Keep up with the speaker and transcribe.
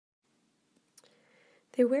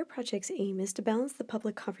The AWARE Project's aim is to balance the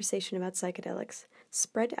public conversation about psychedelics,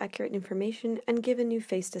 spread accurate information, and give a new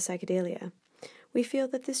face to psychedelia. We feel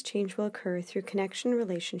that this change will occur through connection and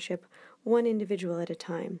relationship, one individual at a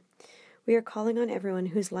time. We are calling on everyone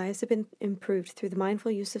whose lives have been improved through the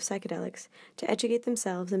mindful use of psychedelics to educate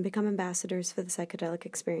themselves and become ambassadors for the psychedelic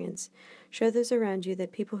experience. Show those around you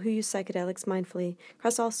that people who use psychedelics mindfully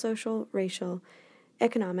cross all social, racial,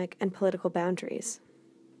 economic, and political boundaries.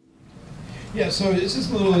 Yeah, so it's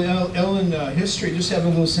just a little Ellen history, just to have a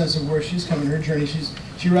little sense of where she's come in her journey.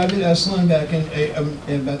 She arrived at Esalen back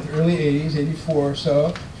in about the early 80s, 84 or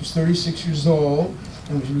so. She was 36 years old,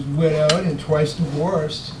 and she was widowed and twice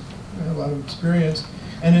divorced. A lot of experience,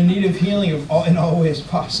 and in need of healing in all ways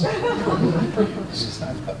possible.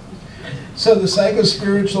 So the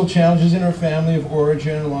psycho-spiritual challenges in her family of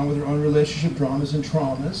origin, along with her own relationship dramas and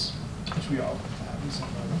traumas, which we all have in some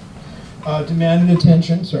level, demanded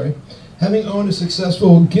attention, Having owned a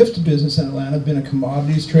successful gift business in Atlanta, been a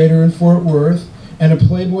commodities trader in Fort Worth, and a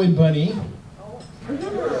Playboy bunny.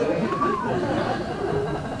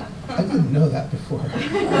 I didn't know that before.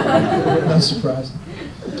 Not surprising.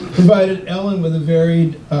 Provided Ellen with a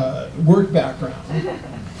varied work background,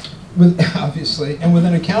 obviously, and with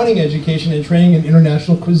an accounting education and training in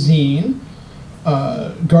international cuisine,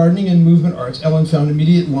 gardening and movement arts. Ellen found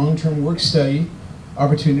immediate long-term work study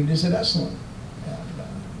opportunities at Esalen.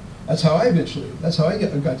 That's how I got to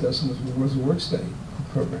Esalen, was a work study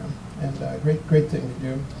program, and great thing to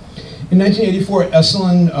do. In 1984,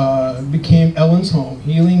 Esalen became Ellen's home,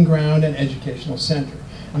 healing ground and educational center.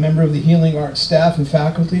 A member of the healing arts staff and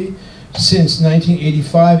faculty. Since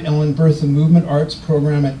 1985, Ellen birthed the movement arts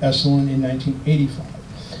program at Esalen in 1985.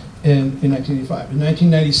 In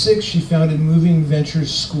 1996, she founded Moving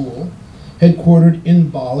Ventures School, headquartered in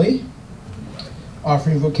Bali,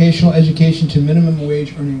 offering vocational education to minimum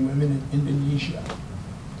wage earning women in Indonesia.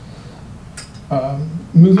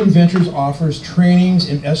 Moving Ventures offers trainings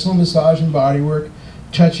in Esalen massage and bodywork,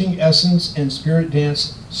 touching essence and spirit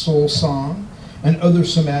dance, soul song, and other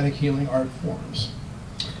somatic healing art forms.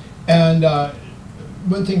 And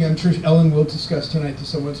one thing I'm sure Ellen will discuss tonight to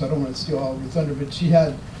someone, so I don't want to steal all of your thunder, but she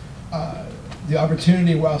had the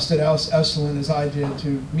opportunity whilst at Esalen, as I did,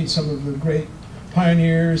 to meet some of the great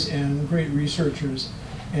pioneers and great researchers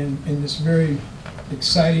in this very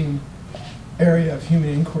exciting area of human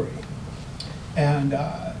inquiry. And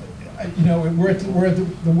we're at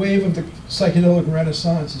the wave of the psychedelic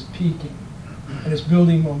renaissance is peaking, and it's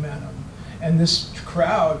building momentum. And this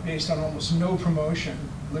crowd, based on almost no promotion,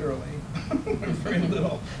 literally, very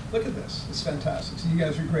little. Look at this, it's fantastic. So you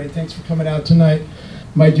guys are great. Thanks for coming out tonight.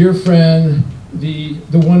 My dear friend, the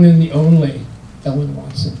one and the only, Ellen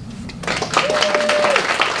Watson.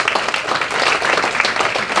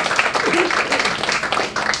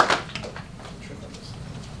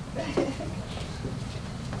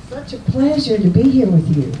 Such a pleasure to be here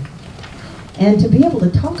with you and to be able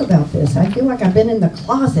to talk about this. I feel like I've been in the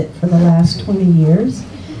closet for the last 20 years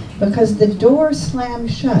because the door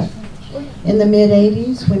slammed shut in the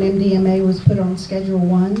mid-'80s when MDMA was put on Schedule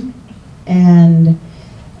 1, and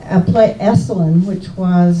Esalen, which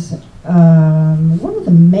was one of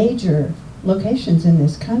the major locations in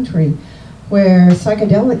this country where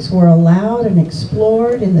psychedelics were allowed and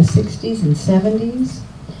explored in the 60s and 70s.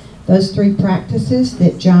 Those three practices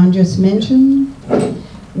that John just mentioned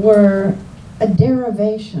were a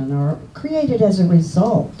derivation or created as a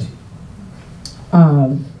result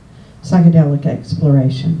of psychedelic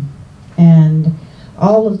exploration. And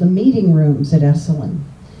all of the meeting rooms at Esalen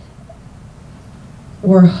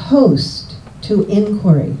were host to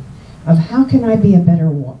inquiry of how can I be a better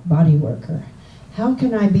body worker? How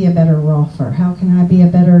can I be a better Rolfer? How can I be a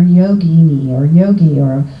better yogini or yogi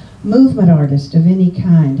or a movement artist of any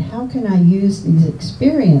kind? How can I use these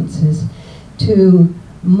experiences to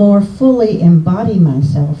more fully embody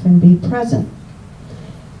myself and be present?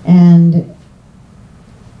 And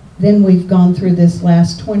then we've gone through this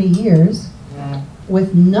last 20 years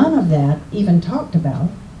with none of that even talked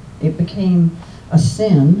about. It became a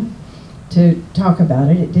sin to talk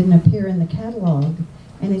about it. It didn't appear in the catalog.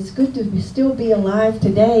 And it's good to still be alive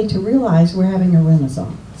today to realize we're having a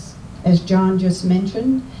renaissance. As John just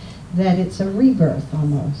mentioned, that it's a rebirth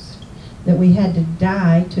almost. That we had to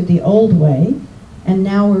die to the old way, and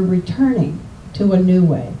now we're returning to a new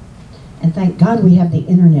way. And thank God we have the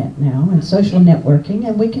internet now and social networking,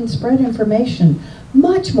 and we can spread information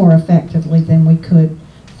much more effectively than we could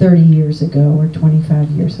 30 years ago or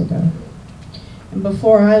 25 years ago. And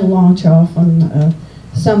before I launch off on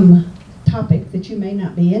some topic that you may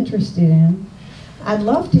not be interested in, I'd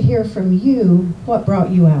love to hear from you what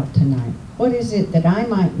brought you out tonight. What is it that I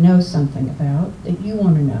might know something about that you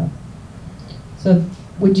want to know? So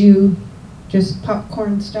would you just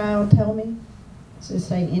popcorn style tell me? So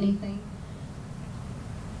say anything?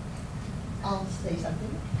 I'll say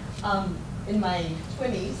something. In my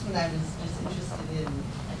 20s, when I was just interested in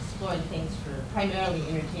exploring things for primarily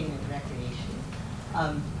entertainment and recreation,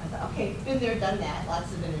 I thought, okay, been there, done that,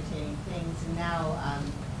 lots of entertaining things. And now,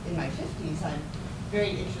 in my 50s, I'm very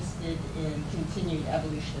interested in continued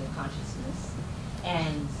evolution of consciousness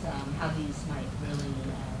and how these might really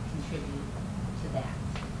contribute to that.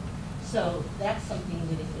 So that's something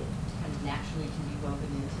that if it kind of naturally can be woven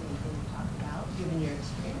into anything we talk about, given your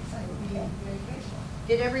experience, I would be very grateful.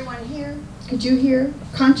 Did everyone hear? Could you hear?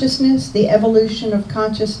 Consciousness, the evolution of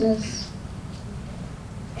consciousness.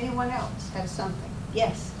 Anyone else have something?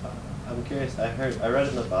 Yes. I'm curious. I read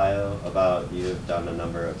in the bio about you've done a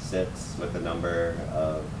number of sits with a number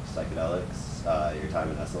of psychedelics. Your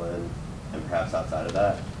time in Esalen, and perhaps outside of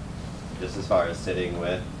that, just as far as sitting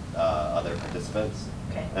with other participants.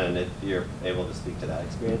 Okay. And if you're able to speak to that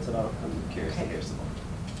experience at all, I'm curious to hear some more.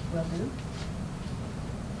 Will do.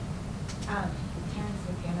 Terence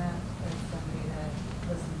McKenna was somebody that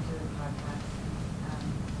listened to the podcast.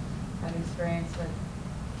 Had an experience with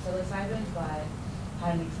psilocybin, but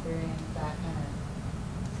had an experience that kind of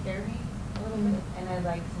scared me a little bit. And I'd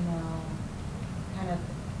like to know, kind of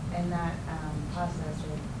in that process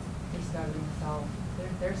of discovering self,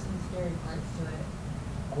 there's some scary parts to it.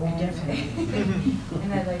 Oh, definitely.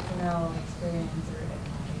 And I'd like to know experience or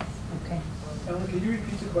advice. Okay. Ellen, can you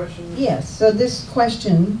repeat the question? Yes, so this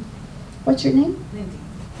question, what's your name? Lindsay.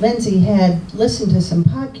 Lindsay had listened to some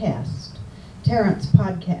podcasts, Terence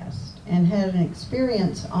podcast, and had an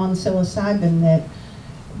experience on psilocybin that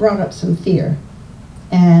brought up some fear.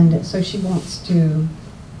 And so she wants to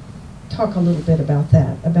talk a little bit about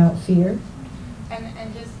that, about fear.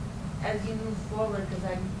 And just as you move forward, because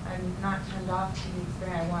I'm not turned off to the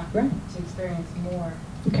experience, I want Right. to experience more,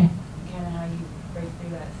 Okay. kind of how you break through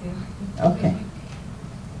that ceiling. Okay.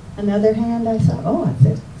 Another hand I saw, oh, I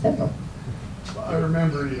said several. Well, I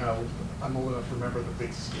remember, I'm old enough to remember the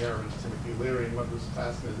big scare in Timothy Leary, and what was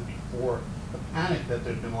fascinating before the panic that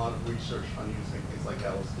there'd been a lot of research on using things like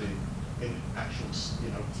LSD in actual,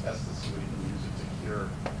 tests to see what you can use it to cure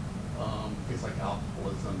things like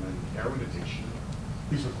alcoholism and heroin addiction.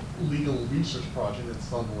 These were legal research projects, and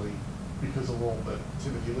suddenly, because of all the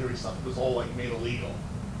Timothy Leary stuff, it was all like made illegal.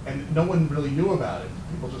 And no one really knew about it.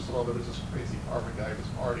 People just thought there was this crazy Harvard guy who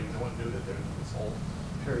was partying. No one knew that there was this whole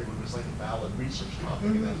period when it was like a valid research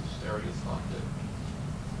topic, and then hysteria stopped it.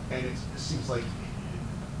 And it seems like,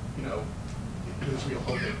 there's real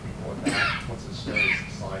hope that we go back once hysteria is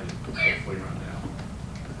decided, hopefully around now.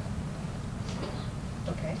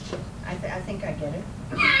 Okay, I think I get it.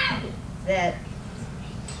 That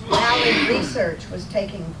valid research was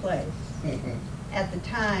taking place. At the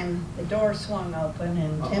time, the door swung open,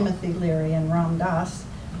 and Timothy Leary and Ram Dass,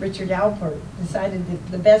 Richard Alpert, decided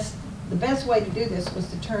that the best way to do this was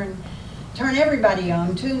to turn everybody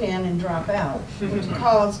on, tune in, and drop out, which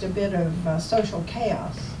caused a bit of social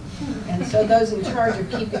chaos. And so those in charge of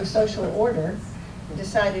keeping social order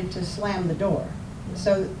decided to slam the door.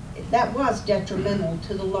 So that was detrimental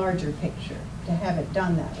to the larger picture, to have it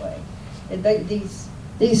done that way.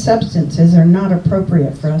 These substances are not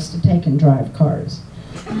appropriate for us to take and drive cars.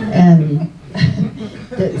 And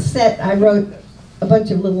I wrote a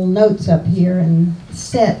bunch of little notes up here, and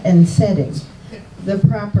set and setting. The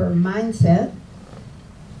proper mindset,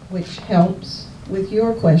 which helps with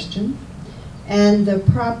your question, and the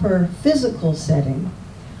proper physical setting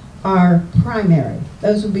are primary.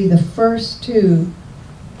 Those would be the first two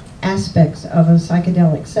aspects of a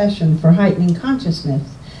psychedelic session for heightening consciousness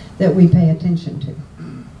that we pay attention to.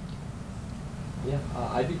 Yeah,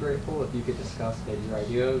 I'd be grateful if you could discuss maybe your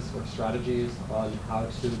ideas or strategies on how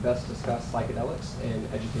to best discuss psychedelics in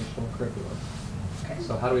educational curriculum. Okay.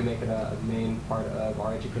 So how do we make it a main part of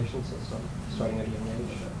our education system, starting at a young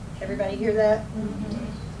age? Everybody hear that?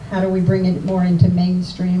 How do we bring it more into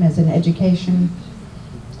mainstream as an education,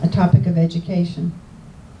 a topic of education?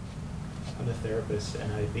 I'm a therapist,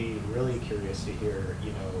 and I'd be really curious to hear,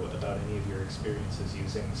 about any of your experiences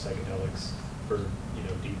using psychedelics for,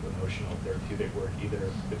 deep emotional therapeutic work,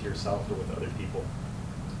 either with yourself or with other people.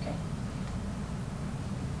 Okay.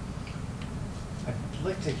 I'd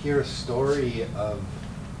like to hear a story of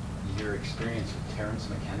your experience with Terence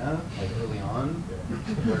McKenna, like early on,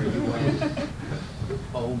 where you went,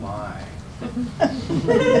 oh my.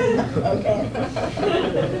 Okay.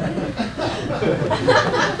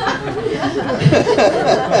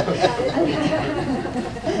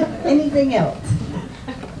 Anything else?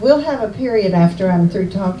 we'll have a period after I'm through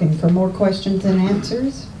talking for more questions and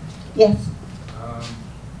answers. Yes?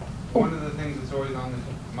 One of the things that's always on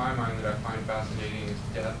my mind that I find fascinating is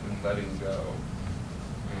death and letting go.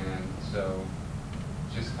 And so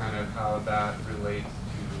just kind of how that relates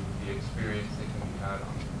to the experience that can be had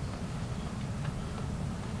on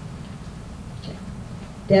this. Okay.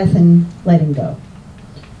 Death and letting go.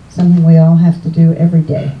 Something we all have to do every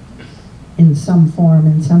day, in some form,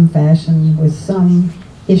 in some fashion, with some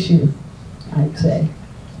issue, I'd say,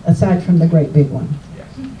 aside from the great big one. Yeah.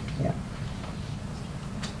 Yeah.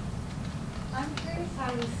 I'm curious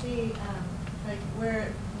how you see, like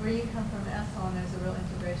where you come from, Esalen, there's a real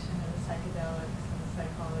integration of the psychedelics and the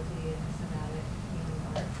psychology and the somatic healing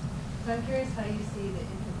arts. So I'm curious how you see the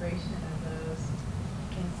integration of those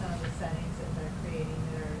in some of the settings that they're creating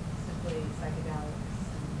that are simply psychedelics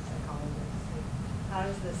and psychologists. Like, how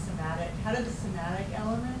do the somatic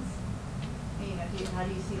elements, how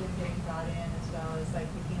do you see them getting brought in, as well as like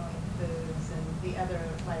the healing foods and the other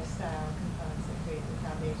lifestyle components that create the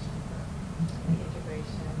foundation for the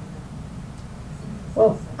integration?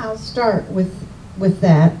 Well, I'll start with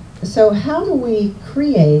that. So how do we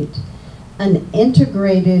create an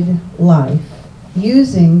integrated life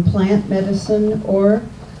using plant medicine or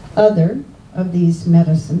other of these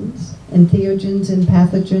medicines, entheogens and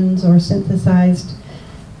pathogens or synthesized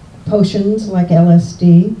potions like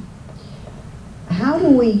LSD? How do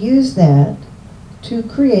we use that to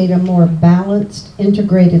create a more balanced,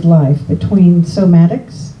 integrated life between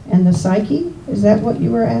somatics and the psyche? Is that what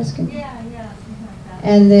you were asking? Yeah, something like that.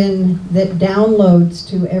 And then that downloads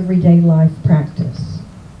to everyday life practice.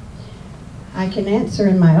 I can answer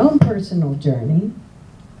in my own personal journey.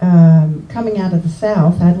 Coming out of the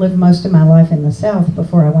South, I'd lived most of my life in the South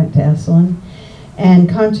before I went to Esalen, and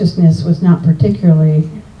consciousness was not particularly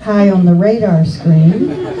high on the radar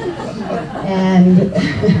screen. And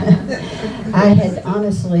I had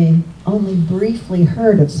honestly only briefly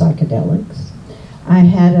heard of psychedelics. I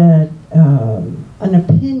had an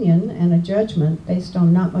opinion and a judgment based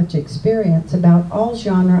on not much experience about all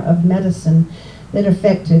genre of medicine that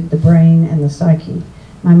affected the brain and the psyche.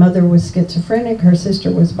 My mother was schizophrenic, her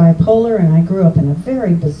sister was bipolar, and I grew up in a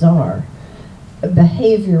very bizarre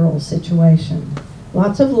behavioral situation.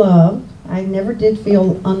 Lots of love. I never did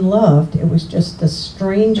feel unloved. It was just the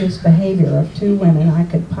strangest behavior of two women I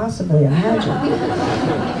could possibly imagine.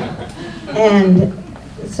 And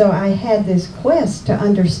so I had this quest to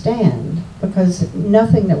understand, because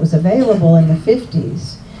nothing that was available in the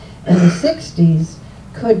 50s and the 60s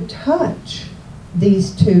could touch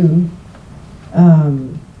these two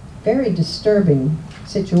very disturbing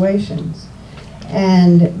situations.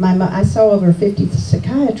 And I saw over 50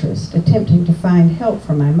 psychiatrists attempting to find help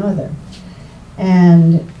for my mother.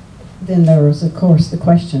 And then there was, of course, the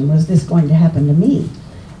question, was this going to happen to me?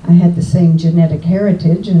 I had the same genetic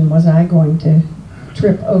heritage, and was I going to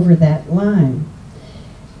trip over that line?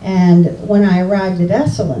 And when I arrived at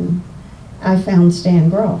Esalen, I found Stan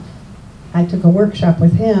Grof. I took a workshop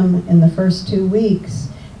with him in the first 2 weeks,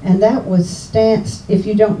 and that was Stan. If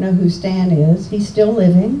you don't know who Stan is, he's still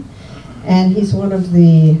living, and he's one of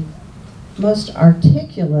the most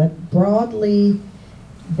articulate, broadly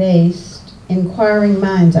based, inquiring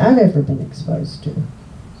minds I've ever been exposed to.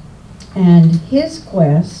 And his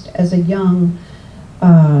quest as a young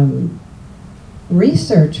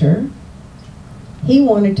researcher, he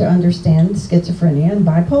wanted to understand schizophrenia and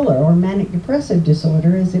bipolar, or manic depressive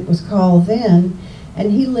disorder as it was called then,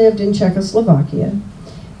 and he lived in Czechoslovakia.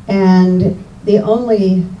 And the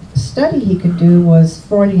only study he could do was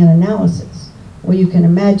Freudian analysis. Well, you can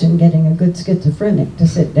imagine getting a good schizophrenic to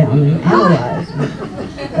sit down and analyze.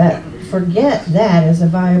 Forget that as a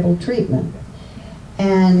viable treatment.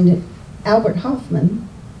 And Albert Hofmann,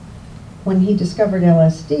 when he discovered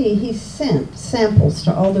LSD, he sent samples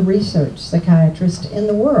to all the research psychiatrists in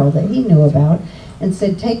the world that he knew about and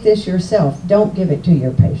said, take this yourself, don't give it to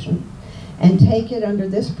your patient, and take it under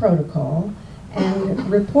this protocol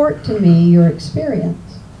and report to me your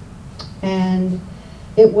experience. And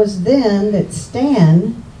it was then that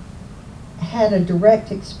Stan had a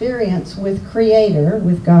direct experience with Creator,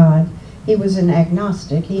 with God. He was an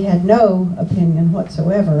agnostic. He had no opinion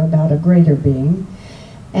whatsoever about a greater being.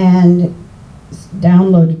 And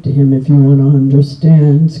downloaded to him, if you want to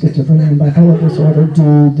understand schizophrenia and bipolar disorder,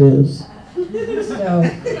 do this. So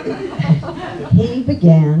he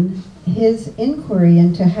began his inquiry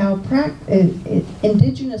into how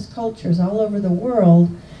indigenous cultures all over the world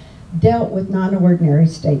dealt with non-ordinary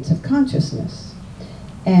states of consciousness.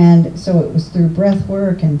 And so it was through breath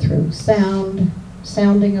work and through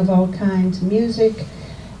sounding of all kinds, music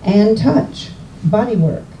and touch, body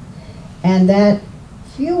work. And that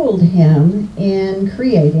fueled him in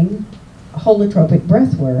creating Holotropic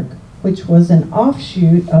Breathwork, which was an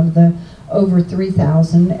offshoot of the over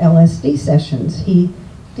 3,000 LSD sessions he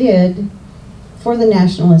did for the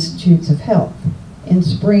National Institutes of Health in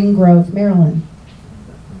Spring Grove, Maryland.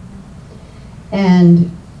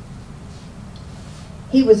 And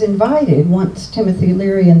he was invited, once Timothy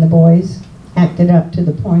Leary and the boys acted up to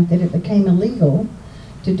the point that it became illegal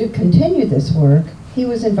to continue this work, he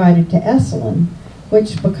was invited to Esalen,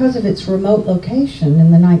 which, because of its remote location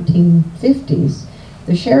in the 1950s,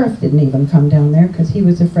 the sheriff didn't even come down there because he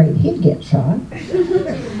was afraid he'd get shot.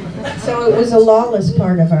 So it was a lawless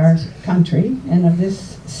part of our country and of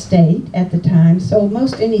this state at the time, so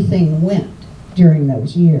most anything went during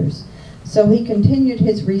those years. So he continued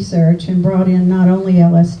his research and brought in not only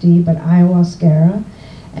LSD, but ayahuasca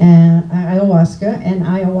and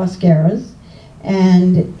ayahuascaras.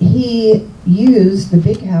 And he used the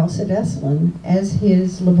big house at Esalen as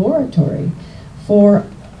his laboratory for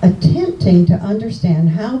attempting to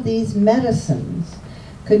understand how these medicines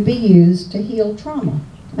could be used to heal trauma.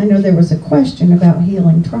 I know there was a question about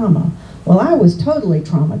healing trauma. Well, I was totally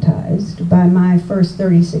traumatized by my first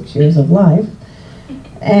 36 years of life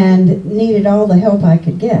and needed all the help I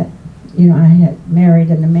could get. You know, I had married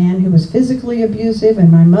a man who was physically abusive,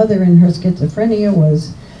 and my mother in her schizophrenia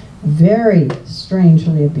was very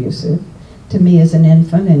strangely abusive to me as an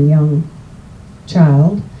infant and young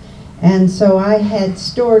child. And so I had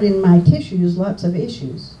stored in my tissues lots of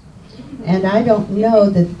issues. And I don't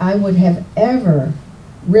know that I would have ever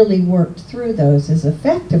really worked through those as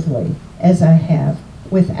effectively as I have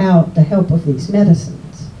without the help of these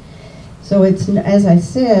medicines. So it's, as I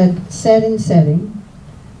said, set and setting.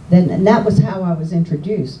 And that was how I was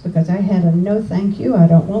introduced, because I had a no thank you, I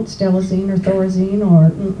don't want stelazine or thorazine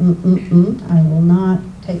or I will not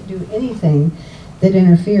do anything that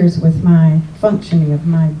interferes with my functioning of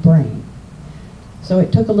my brain. So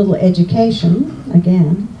it took a little education,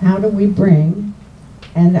 again, how do we bring,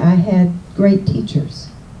 and I had great teachers.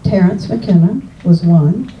 Terence McKenna was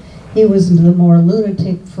one. He was the more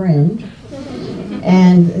lunatic fringe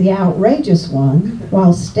and the outrageous one,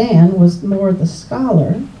 while Stan was more the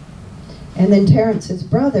scholar. And then Terence's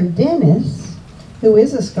brother, Dennis, who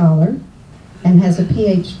is a scholar and has a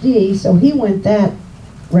PhD, so he went that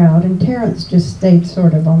route, and Terence just stayed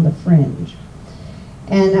sort of on the fringe.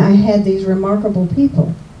 And I had these remarkable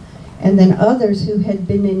people. And then others who had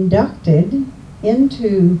been inducted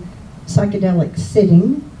into psychedelic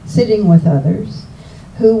sitting with others,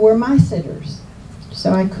 who were my sitters.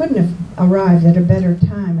 So I couldn't have arrived at a better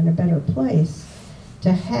time and a better place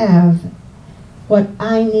to have what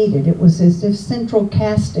I needed. It was as if central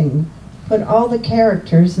casting put all the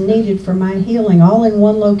characters needed for my healing all in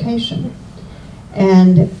one location.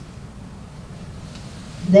 And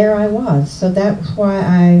there I was. So that's why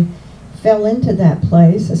I fell into that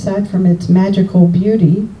place, aside from its magical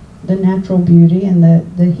beauty, the natural beauty, and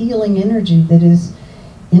the healing energy that is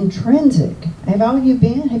intrinsic. Have you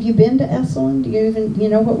been to Esalen? Do you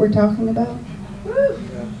know what we're talking about?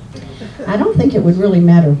 I don't think it would really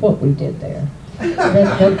matter what we did there.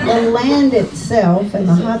 The land itself, and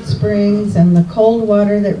the hot springs, and the cold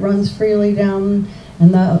water that runs freely down,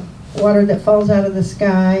 and the water that falls out of the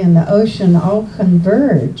sky, and the ocean all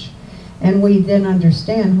converge. And we then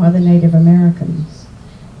understand why the Native Americans,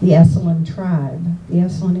 the Esalen tribe, the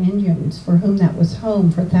Esalen Indians, for whom that was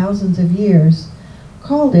home for thousands of years,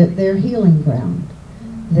 called it their healing ground,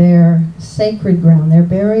 their sacred ground, their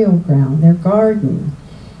burial ground, their garden.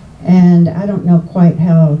 And I don't know quite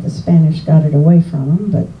how the Spanish got it away from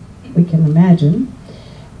them, but we can imagine.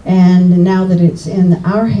 And now that it's in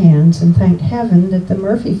our hands, and thank heaven that the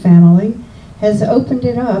Murphy family has opened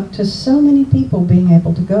it up to so many people being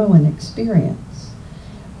able to go and experience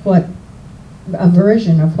a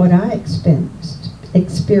version of what I experienced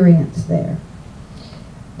there.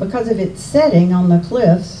 Because of its setting on the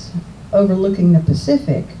cliffs overlooking the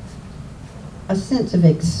Pacific, a sense of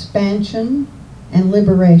expansion and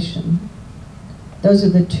liberation. Those are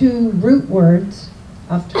the two root words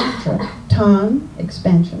of Tantra. Tan,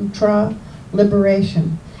 expansion, tra,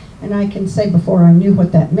 liberation. And I can say before I knew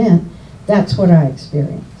what that meant, that's what I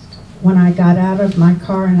experienced. When I got out of my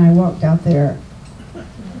car and I walked out there,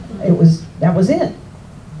 that was it.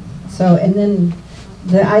 So, and then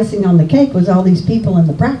the icing on the cake was all these people and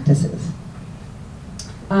the practices.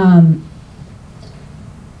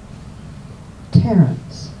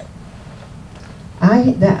 Terence.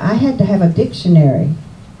 I had to have a dictionary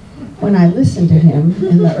when I listened to him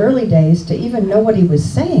in the early days to even know what he was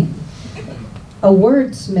saying. A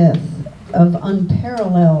wordsmith of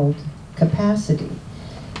unparalleled capacity.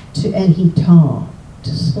 And he talked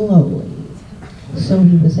slowly so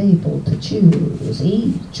he was able to choose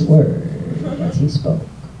each word as he spoke.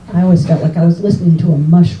 I always felt like I was listening to a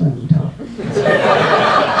mushroom talk.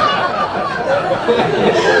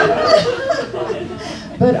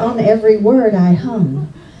 But on every word I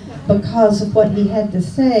hung, because of what he had to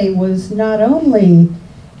say was not only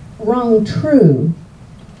rung true,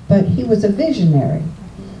 but he was a visionary.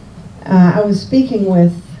 I was speaking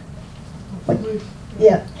with,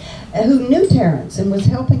 who knew Terence and was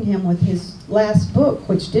helping him with his last book,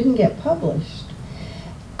 which didn't get published.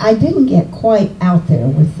 I didn't get quite out there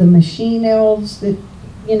with the machine elves that,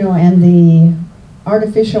 and the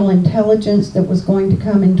artificial intelligence that was going to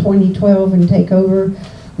come in 2012 and take over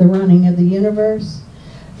the running of the universe.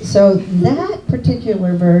 So that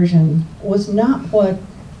particular version was not what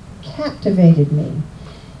captivated me.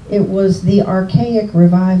 It was the Archaic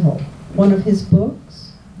Revival, one of his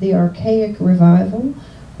books, the Archaic Revival,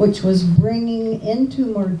 which was bringing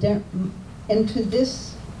into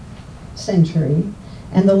this century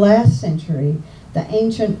and the last century the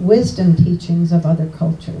ancient wisdom teachings of other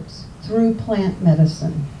cultures through plant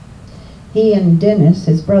medicine. He and Dennis,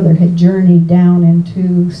 his brother, had journeyed down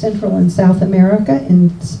into Central and South America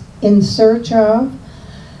in search of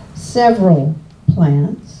several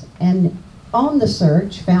plants, and on the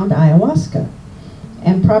search found ayahuasca.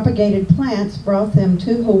 And propagated plants brought them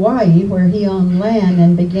to Hawaii, where he owned land,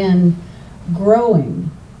 and began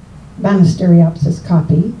growing Banisteriopsis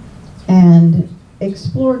caapi, and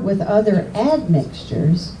explored with other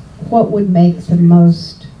admixtures what would make the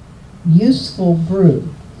most useful brew.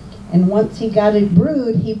 And once he got it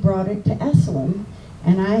brewed, he brought it to Esalen,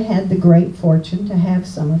 and I had the great fortune to have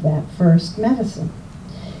some of that first medicine.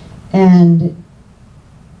 And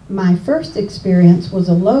my first experience was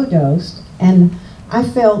a low dose, and I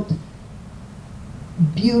felt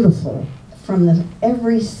beautiful from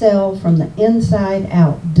every cell, from the inside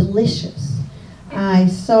out, delicious. I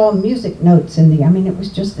saw music notes in it was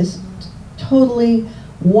just this totally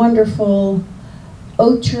wonderful,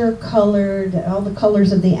 ochre colored, all the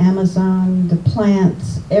colors of the Amazon, the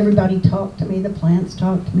plants, everybody talked to me, the plants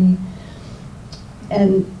talked to me.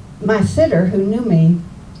 And my sitter, who knew me,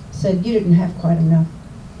 said, "You didn't have quite enough."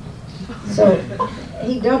 So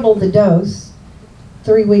he doubled the dose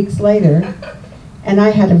 3 weeks later, and I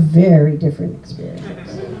had a very different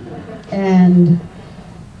experience. And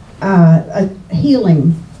a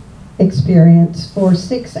healing experience for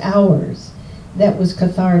 6 hours that was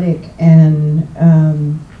cathartic, and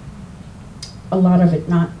a lot of it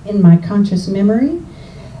not in my conscious memory,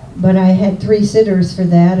 but I had 3 sitters for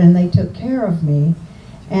that, and they took care of me,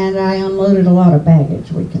 and I unloaded a lot of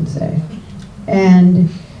baggage, we can say. And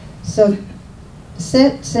so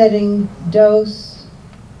setting, dose,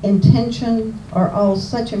 intention are all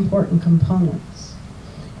such important components.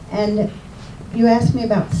 And you asked me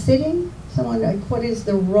about sitting. Someone, like, what is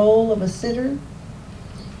the role of a sitter?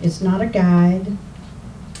 It's not a guide.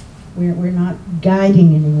 We're not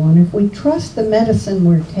guiding anyone. If we trust the medicine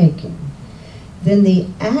we're taking, then the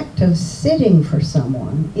act of sitting for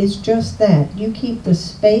someone is just that. You keep the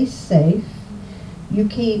space safe. You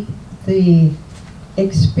keep the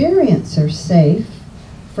experiencer safe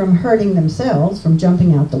from hurting themselves, from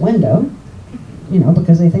jumping out the window,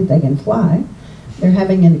 because they think they can fly. They're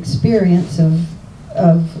having an experience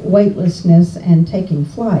of weightlessness and taking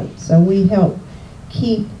flight. So we help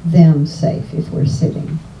keep them safe if we're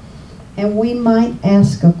sitting. And we might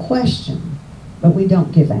ask a question, but we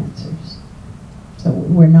don't give answers. So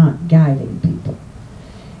we're not guiding people.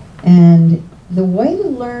 And the way to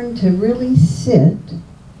learn to really sit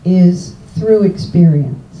is through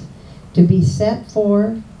experience. To be sat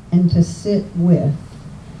for and to sit with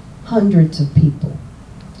hundreds of people,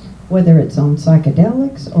 whether it's on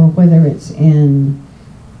psychedelics or whether it's in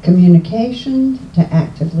communication, to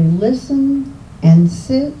actively listen and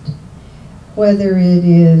sit, whether it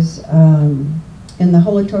is in the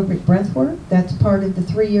holotropic breathwork, that's part of the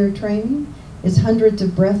 3-year training, is hundreds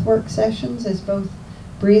of breathwork sessions as both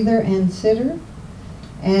breather and sitter,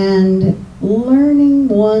 and learning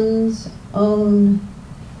one's own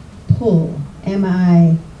pull.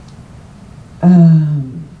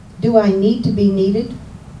 Do I need to be needed?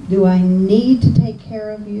 Do I need to take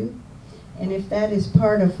care of you? And if that is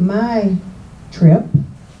part of my trip,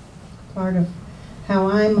 part of how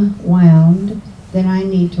I'm wound, then I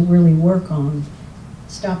need to really work on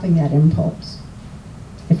stopping that impulse.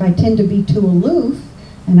 If I tend to be too aloof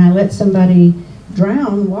and I let somebody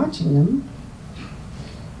drown watching them,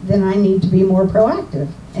 then I need to be more proactive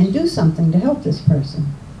and do something to help this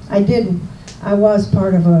person. I was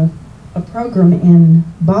part of a program in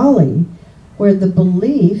Bali where the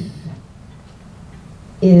belief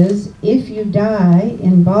is if you die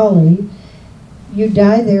in Bali, you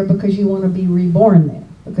die there because you want to be reborn there,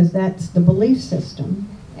 because that's the belief system.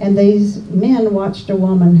 And these men watched a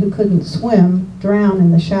woman who couldn't swim drown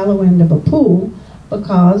in the shallow end of a pool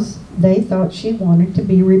because they thought she wanted to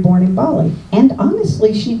be reborn in Bali. And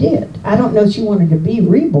honestly, she did. I don't know if she wanted to be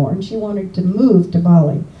reborn. She wanted to move to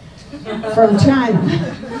Bali from China.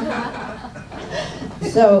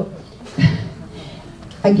 So,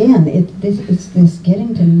 again, it's this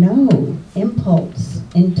getting to know, impulse,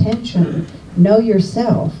 intention, know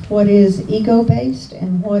yourself. What is ego-based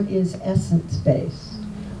and what is essence-based?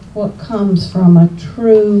 What comes from a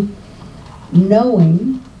true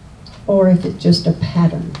knowing, or if it's just a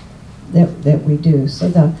pattern that we do. So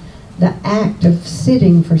the act of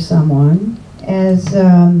sitting for someone, as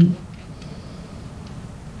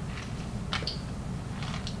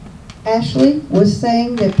Ashley was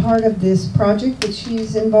saying, that part of this project that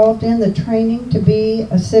she's involved in, the training to be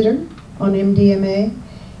a sitter on MDMA,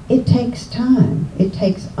 it takes time. It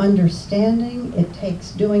takes understanding. It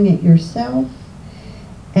takes doing it yourself.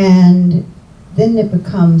 And then it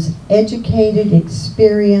becomes educated,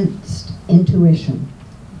 experienced intuition.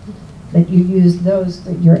 That you use those,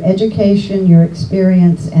 your education, your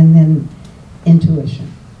experience, and then intuition.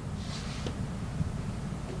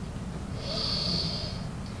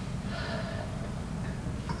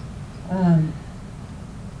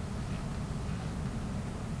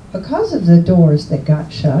 Because of the doors that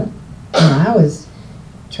got shut, I was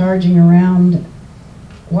charging around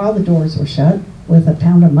while the doors were shut with a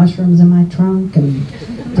pound of mushrooms in my trunk and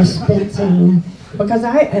dispensing, because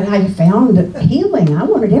I found healing. I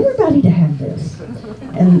wanted everybody to have this.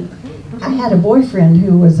 And I had a boyfriend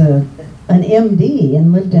who was an MD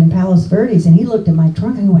and lived in Palos Verdes, and he looked at my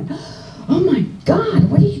trunk and he went, "Oh my God,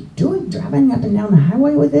 what are you doing driving up and down the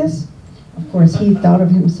highway with this?" Of course, he thought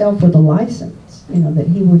of himself with a license, you know, that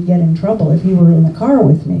he would get in trouble if he were in the car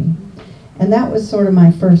with me. And that was sort of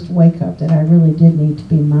my first wake up, that I really did need to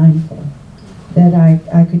be mindful, that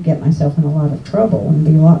I could get myself in a lot of trouble and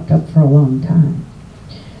be locked up for a long time.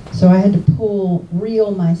 So I had to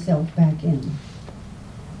reel myself back in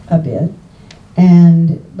a bit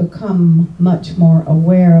and become much more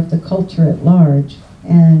aware of the culture at large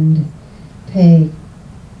and pay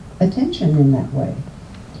attention in that way.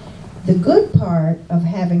 The good part of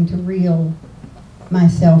having to reel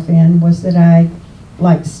myself in was that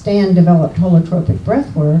like Stan developed holotropic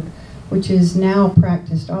breathwork, which is now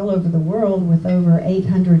practiced all over the world with over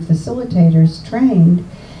 800 facilitators trained,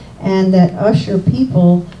 and that usher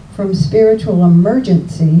people from spiritual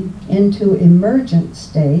emergency into emergent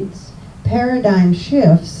states, paradigm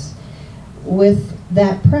shifts with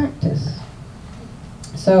that practice.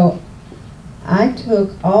 So I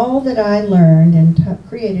took all that I learned and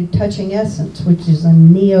created Touching Essence, which is a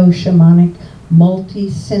neo-shamanic,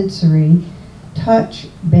 multi-sensory,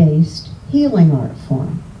 touch-based healing art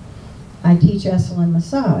form. I teach Esalen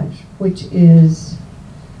massage, which is,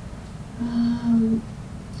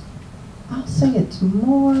 I'll say it's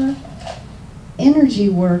more energy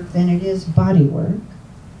work than it is body work.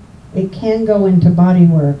 It can go into body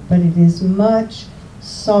work, but it is much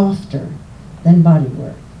softer than body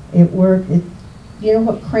work. You know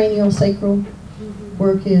what cranial sacral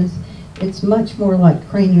work is? It's much more like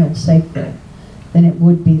cranial sacral than it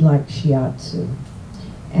would be like shiatsu.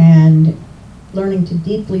 And learning to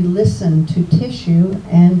deeply listen to tissue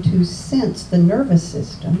and to sense the nervous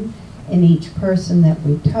system in each person that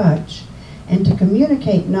we touch, and to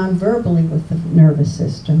communicate non-verbally with the nervous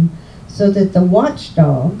system so that the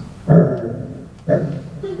watchdog,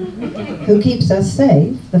 who keeps us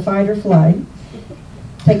safe, the fight or flight,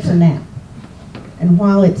 takes a nap. And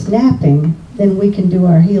while it's napping, then we can do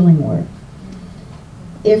our healing work.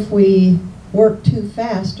 If we work too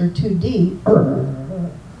fast or too deep,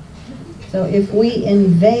 so if we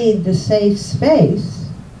invade the safe space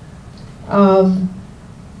of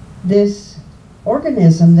this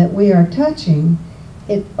organism that we are touching,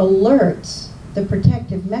 it alerts the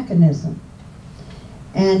protective mechanism.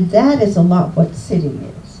 And that is a lot what sitting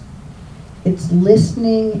is. It's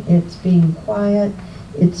listening, it's being quiet,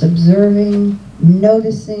 it's observing,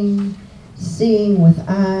 noticing, seeing with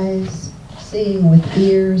eyes, seeing with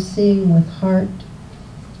ears, seeing with heart.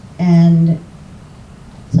 And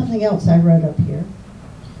something else I wrote up here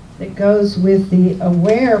that goes with the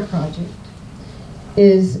AWARE project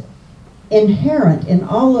is inherent in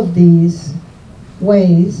all of these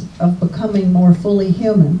ways of becoming more fully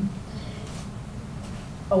human.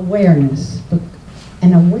 Awareness.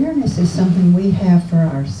 And awareness is something we have for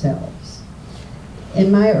ourselves. In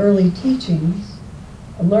my early teachings,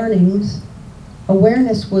 learnings,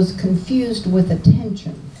 awareness was confused with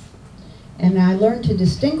attention. And I learned to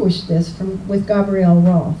distinguish this with Gabrielle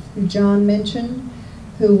Roth, who John mentioned,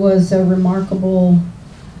 who was a remarkable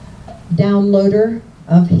downloader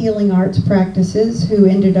of healing arts practices, who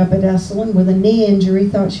ended up at Esalen with a knee injury,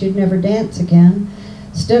 thought she'd never dance again,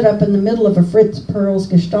 stood up in the middle of a Fritz Perls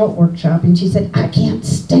Gestalt workshop, and she said, I can't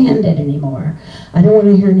stand it anymore. I don't want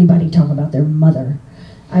to hear anybody talk about their mother.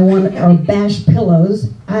 I want to bash pillows.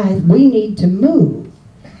 We need to move.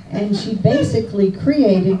 And she basically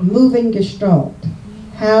created moving Gestalt,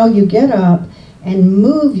 how you get up and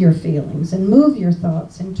move your feelings and move your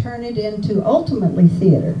thoughts and turn it into ultimately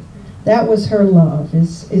theater. That was her love,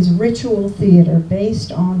 is ritual theater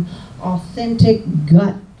based on authentic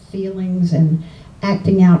gut feelings and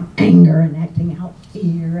acting out anger and acting out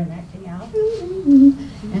fear and acting out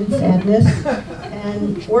and sadness,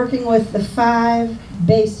 and working with the 5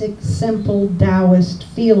 basic, simple Taoist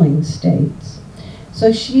feeling states.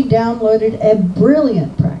 So she downloaded a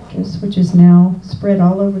brilliant practice, which is now spread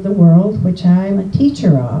all over the world, which I'm a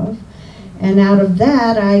teacher of. And out of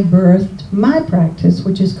that, I birthed my practice,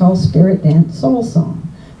 which is called Spirit Dance Soul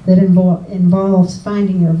Song, that involves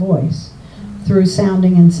finding your voice through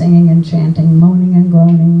sounding and singing and chanting, moaning and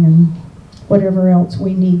groaning, and whatever else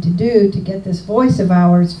we need to do to get this voice of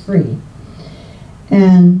ours free.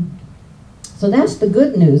 And so that's the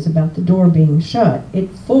good news about the door being shut. It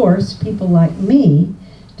forced people like me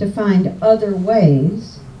to find other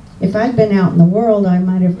ways. If I'd been out in the world, I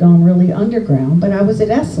might have gone really underground, but I was at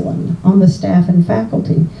Esalen on the staff and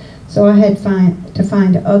faculty. So I had to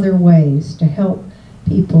find other ways to help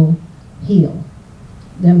people heal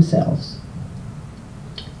themselves.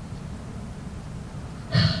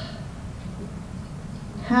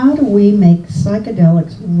 How do we make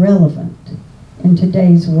psychedelics relevant in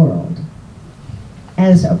today's world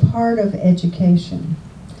as a part of education?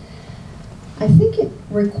 I think it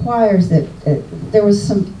requires that there was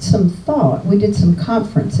some thought. We did some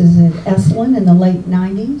conferences at Esalen in the late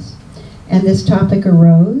 90s, and this topic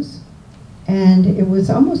arose, and it was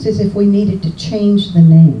almost as if we needed to change the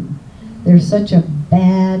name. There's such a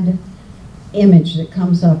bad image that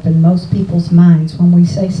comes up in most people's minds when we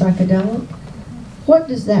say psychedelic. What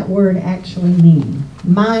does that word actually mean?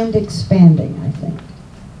 Mind expanding, I think.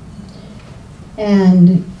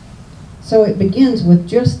 And so it begins with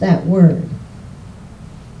just that word.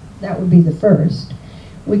 That would be the first.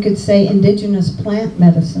 We could say indigenous plant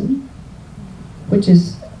medicine, which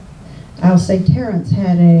is, I'll say Terence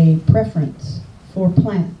had a preference for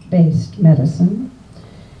plant-based medicine,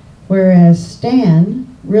 whereas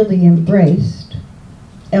Stan really embraced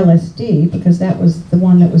LSD because that was the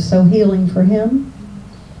one that was so healing for him.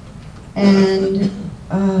 And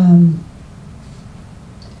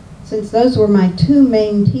since those were my 2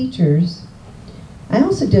 main teachers, I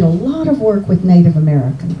also did a lot of work with Native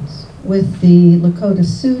Americans, with the Lakota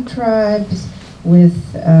Sioux tribes,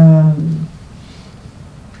 with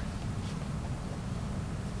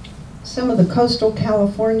some of the coastal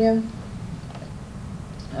California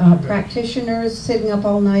practitioners sitting up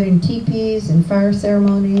all night in teepees and fire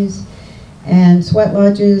ceremonies and sweat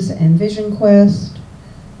lodges and vision quest.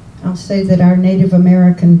 I'll say that our Native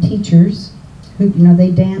American teachers, who, you know,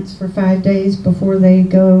 they dance for 5 days before they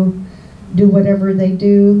go do whatever they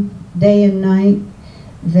do, day and night.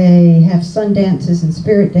 They have sun dances and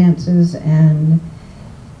spirit dances, and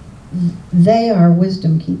they are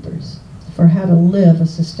wisdom keepers for how to live a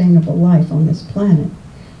sustainable life on this planet.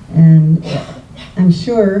 And I'm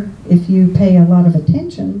sure if you pay a lot of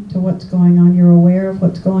attention to what's going on, you're aware of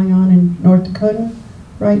what's going on in North Dakota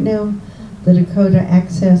right now. The Dakota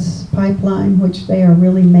Access Pipeline, which they are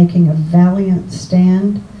really making a valiant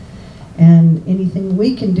stand. And anything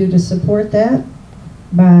we can do to support that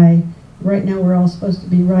by, right now we're all supposed to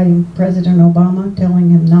be writing President Obama, telling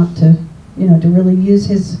him not to, you know, to really use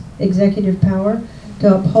his executive power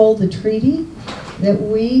to uphold the treaty that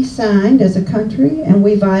we signed as a country and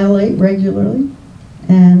we violate regularly,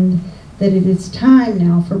 and that it is time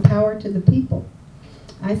now for power to the people.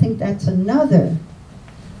 I think that's another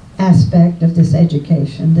aspect of this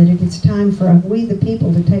education, that it is time for we the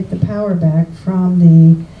people to take the power back from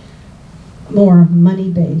the more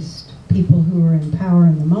money-based people who are in power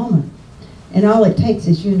in the moment. And all it takes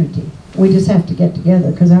is unity. We just have to get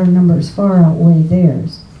together because our numbers far outweigh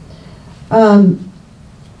theirs. One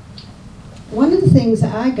of the things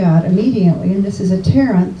I got immediately, and this is a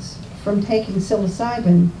Terence from taking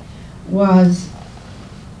psilocybin, was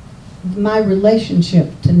my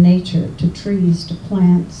relationship to nature, to trees, to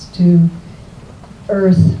plants, to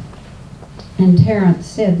earth. And Terence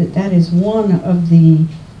said that that is one of the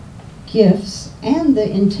gifts and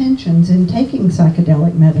the intentions in taking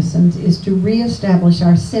psychedelic medicines, is to reestablish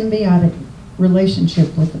our symbiotic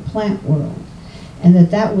relationship with the plant world. And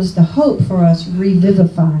that was the hope for us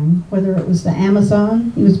revivifying, whether it was the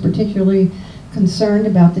Amazon. He was particularly concerned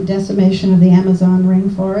about the decimation of the Amazon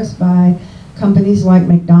rainforest by companies like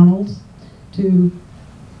McDonald's to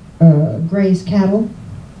graze cattle.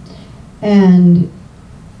 And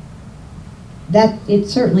that, it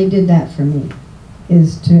certainly did that for me.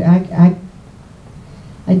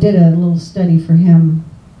 I did a little study for him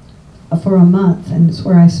for a month, and it's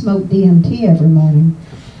where I smoked DMT every morning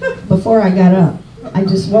before I got up. I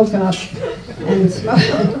just woke up and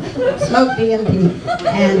smoked DMT,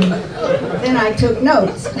 and then I took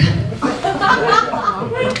notes.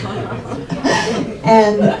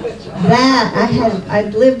 And that,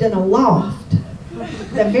 I'd lived in a loft,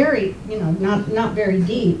 that very, not very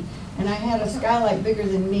deep, and I had a skylight bigger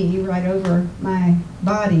than me right over my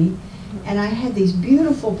body, and I had these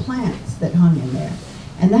beautiful plants that hung in there.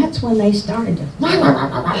 And that's when they started to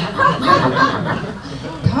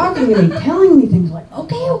talking to me, telling me things like,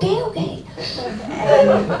 okay, okay, okay. And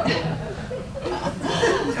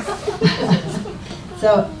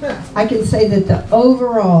so I can say that the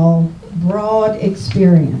overall broad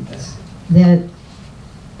experience, that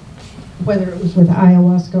whether it was with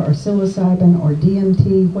ayahuasca or psilocybin or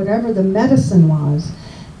DMT, whatever the medicine was,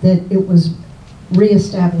 that it was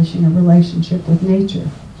reestablishing a relationship with nature.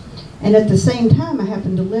 And at the same time, I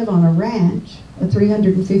happened to live on a ranch, a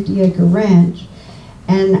 350-acre ranch,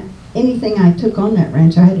 and anything I took on that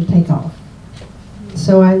ranch, I had to take off.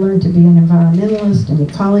 So I learned to be an environmentalist, an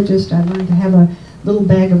ecologist. I learned to have a little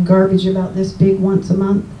bag of garbage about this big once a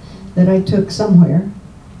month that I took somewhere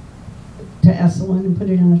to Esalen and put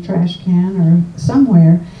it in a trash can or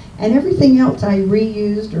somewhere. And everything else I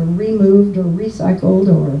reused or removed or recycled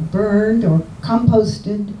or burned or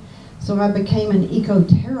composted. So I became an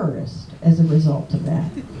eco-terrorist as a result of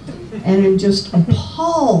that. And I'm just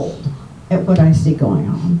appalled at what I see going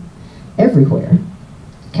on everywhere.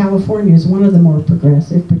 California is one of the more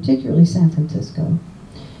progressive, particularly San Francisco.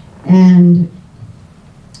 And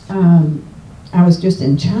I was just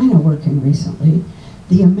in China working recently.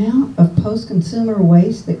 The amount of post-consumer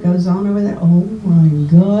waste that goes on over there, oh my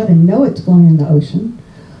God, and know it's going in the ocean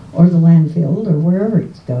or the landfill or wherever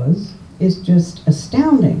it goes, is just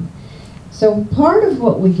astounding. So part of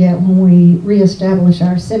what we get when we reestablish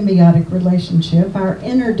our symbiotic relationship, our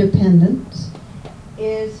interdependence,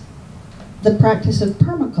 is the practice of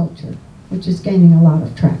permaculture, which is gaining a lot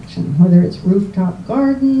of traction, whether it's rooftop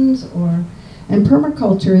gardens or, and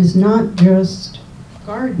permaculture is not just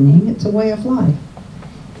gardening, it's a way of life.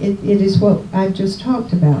 It is what I've just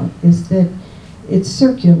talked about, is that it's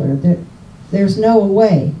circular, that there's no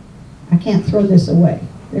away. I can't throw this away.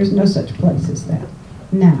 There's no such place as that.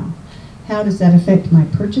 Now, how does that affect my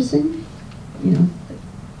purchasing? You know,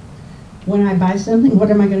 when I buy something, what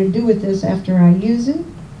am I going to do with this after I use it?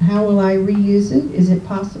 How will I reuse it? Is it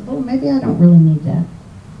possible? Maybe I don't really need that.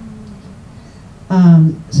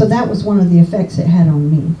 So that was one of the effects it had on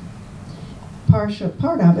me. Part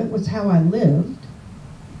of it was how I lived.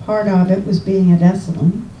 Part of it was being at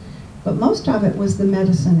Esalen. But most of it was the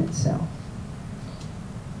medicine itself.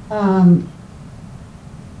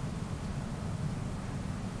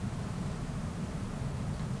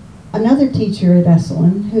 Another teacher at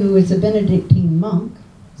Esalen, who is a Benedictine monk,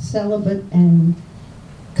 celibate and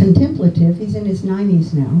contemplative, he's in his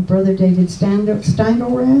 90s now, Brother David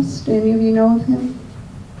Steindl-Rast, any of you know of him?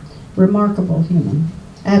 Remarkable human,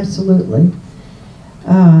 absolutely.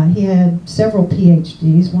 He had several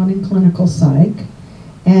PhDs, one in clinical psych,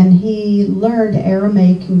 and he learned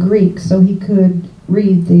Aramaic and Greek so he could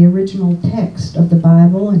read the original text of the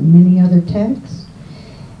Bible and many other texts.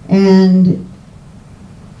 And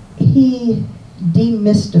he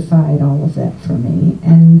demystified all of that for me,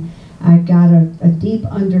 and I got a deep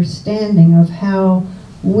understanding of how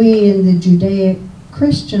we in the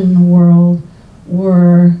Judaic-Christian world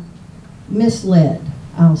were misled,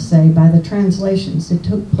 I'll say, by the translations that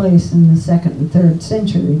took place in the 2nd and 3rd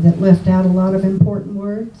century that left out a lot of important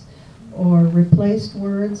words or replaced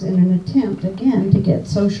words in an attempt, again, to get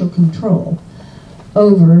social control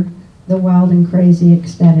over the wild and crazy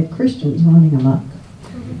ecstatic Christians running amok.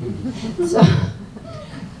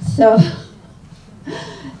 So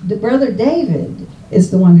the Brother David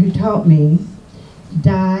is the one who taught me,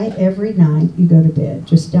 die every night you go to bed.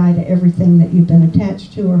 Just die to everything that you've been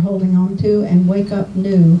attached to or holding on to, and wake up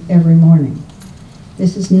new every morning.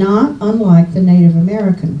 This is not unlike the Native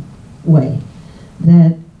American way,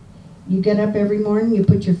 that you get up every morning, you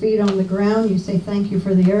put your feet on the ground, you say thank you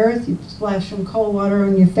for the earth, you splash some cold water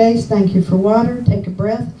on your face, thank you for water, take a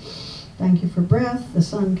breath, thank you for breath, the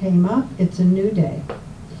sun came up, it's a new day.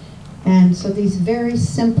 And so these very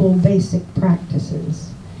simple, basic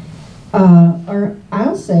practices are,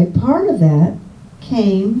 I'll say, part of that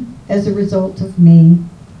came as a result of me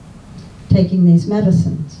taking these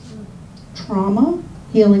medicines. Trauma,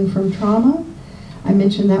 healing from trauma. I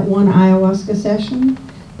mentioned that one ayahuasca session,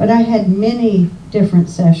 but I had many different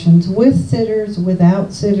sessions with sitters,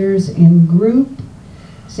 without sitters, in group,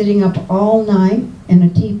 sitting up all night in a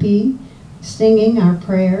teepee, singing our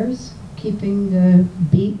prayers, keeping the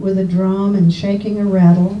beat with a drum and shaking a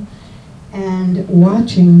rattle, and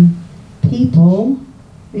watching people.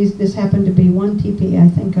 This happened to be one teepee I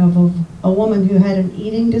think of a woman who had an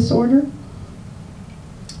eating disorder,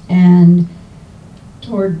 and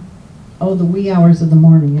toward the wee hours of the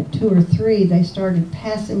morning, at 2 or 3, they started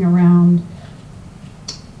passing around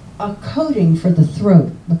a coating for the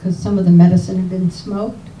throat because some of the medicine had been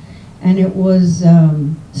smoked, and it was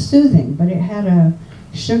soothing, but it had a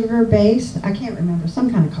sugar base, I can't remember,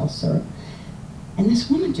 some kind of cough syrup. And this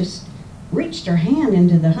woman just reached her hand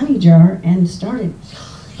into the honey jar and started,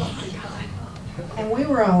 oh my God. And we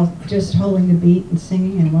were all just holding the beat and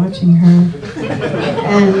singing and watching her.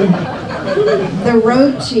 And the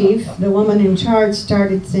road chief, the woman in charge,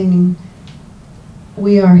 started singing,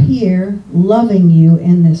 "We are here loving you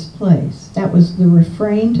in this place." That was the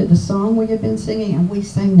refrain to the song we had been singing, and we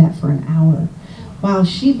sang that for an hour. While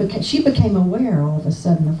she became aware all of a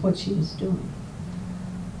sudden of what she was doing.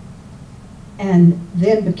 And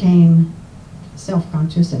then became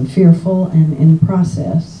self-conscious and fearful and in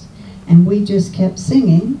process. And we just kept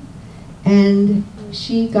singing, and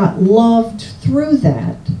she got loved through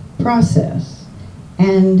that process.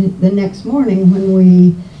 And the next morning when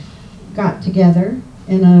we got together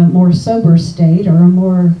in a more sober state, or a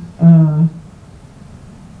more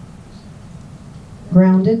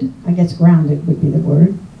grounded, I guess grounded would be the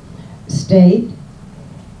word, state,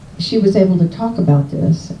 she was able to talk about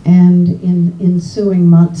this, and in ensuing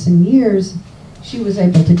months and years, she was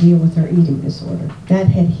able to deal with her eating disorder. That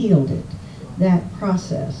had healed it, that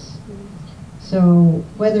process. So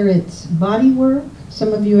whether it's body work,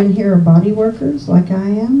 some of you in here are body workers like I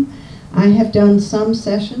am. I have done some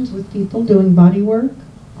sessions with people doing body work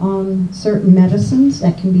on certain medicines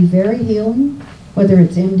that can be very healing, whether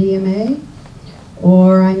it's MDMA,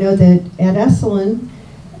 or I know that at Esalen,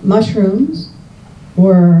 mushrooms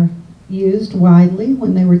were used widely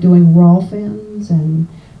when they were doing Rolfins, and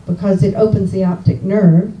because it opens the optic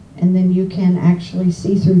nerve, and then you can actually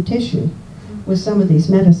see through tissue with some of these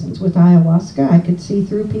medicines. With ayahuasca, I could see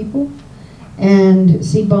through people and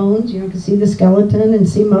see bones, you know, could see the skeleton and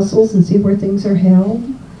see muscles and see where things are held.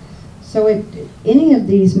 So any of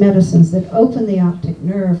these medicines that open the optic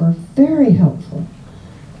nerve are very helpful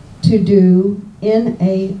to do in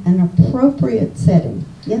an appropriate setting.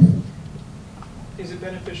 Yes? Is it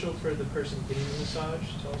beneficial for the person getting the massage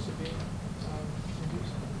to also be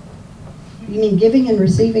induced? You mean giving and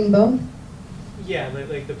receiving both? Yeah,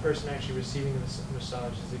 like the person actually receiving the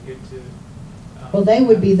massage, is it good to... Well, they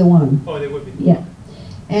would be the one. Oh, they would be the one. Yeah.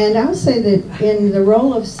 And I would say that in the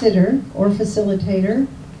role of sitter or facilitator,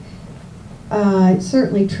 it's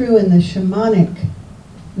certainly true in the shamanic,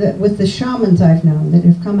 that with the shamans I've known that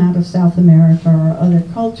have come out of South America or other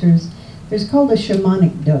cultures, there's called a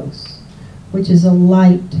shamanic dose, which is a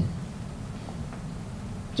light,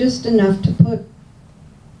 just enough to put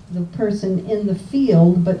the person in the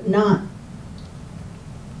field, but not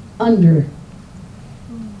under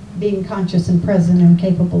being conscious and present and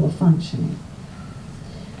capable of functioning.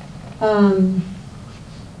 Let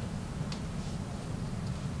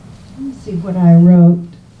me see what I wrote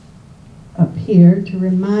up here to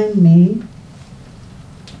remind me.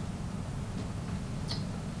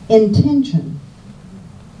 Intention.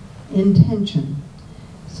 Intention.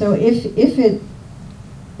 So if it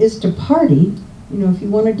is to party, you know, if you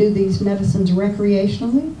want to do these medicines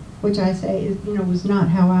recreationally, which I say, you know, was not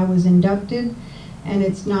how I was inducted, and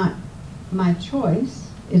it's not my choice.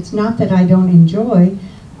 It's not that I don't enjoy.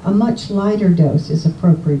 A much lighter dose is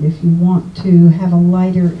appropriate if you want to have a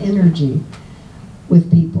lighter energy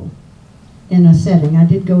with people in a setting. I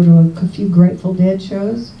did go to a few Grateful Dead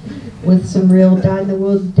shows with some real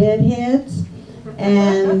dyed-in-the-wool deadheads,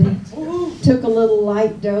 and took a little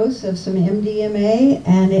light dose of some MDMA,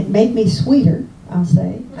 and it made me sweeter, I'll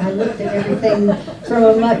say. I looked at everything from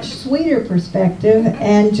a much sweeter perspective,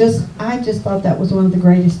 and I just thought that was one of the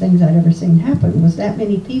greatest things I'd ever seen happen, was that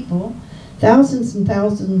many people, thousands and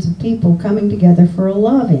thousands of people coming together for a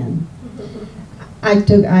love-in.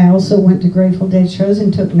 I also went to Grateful Dead shows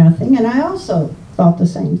and took nothing, and I also thought the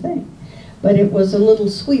same thing. But it was a little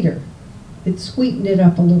sweeter. It sweetened it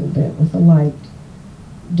up a little bit with a light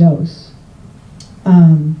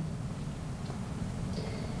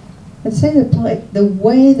I'd say the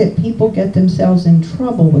way that people get themselves in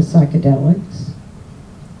trouble with psychedelics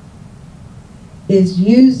is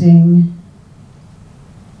using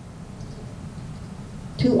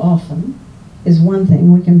too often is one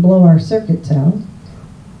thing. We can blow our circuits out.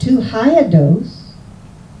 Too high a dose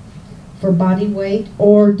for body weight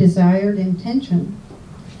or desired intention.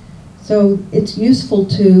 So it's useful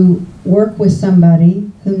to work with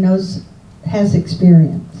somebody who has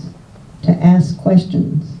experience, to ask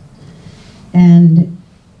questions and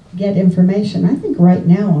get information. I think right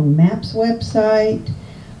now on MAP's website,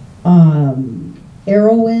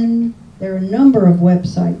 Erowin, there are a number of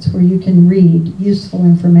websites where you can read useful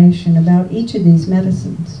information about each of these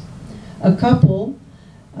medicines. A couple,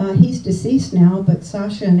 he's deceased now, but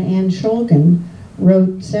Sasha and Ann Shulgin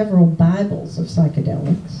wrote several Bibles of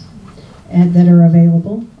psychedelics and that are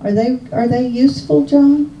available. Are they useful,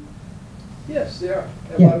 John? Yes, they are.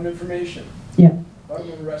 They have Yeah. a lot of information. Yeah. A lot of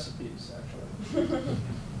them are recipes, actually.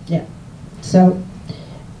 Yeah. So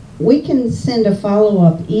we can send a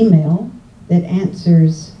follow-up email that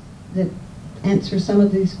answers some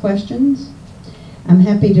of these questions. I'm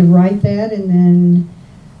happy to write that, and then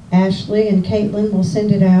Ashley and Caitlin will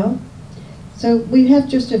send it out. So we have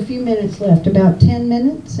just a few minutes left, about 10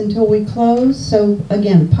 minutes until we close. So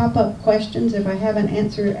again, pop up questions. If I haven't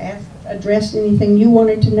addressed anything you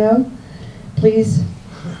wanted to know, please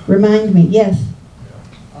remind me. Yes?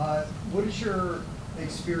 What is your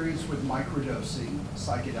experience with microdosing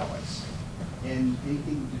psychedelics and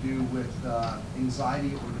anything to do with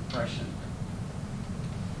anxiety or depression?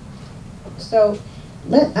 So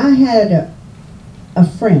I had a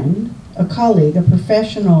friend, a colleague, a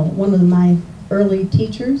professional, one of my early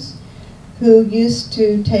teachers, who used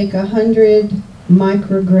to take 100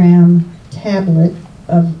 microgram tablet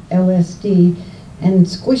of LSD and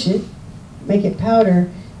squish it, make it powder,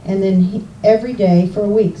 and then every day for a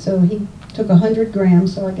week. So he took 100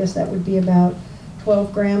 grams, so I guess that would be about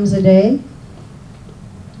 12 grams a day.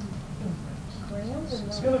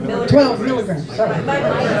 12 milligrams, sorry.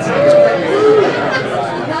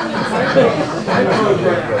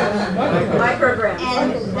 Micrograms.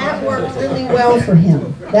 And that worked really well for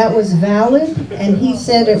him. That was valid, and he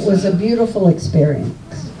said it was a beautiful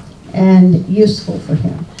experience and useful for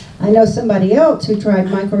him. I know somebody else who tried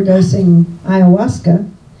microdosing ayahuasca,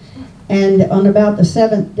 and on about the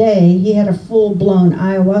 7th day, he had a full-blown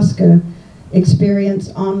ayahuasca experience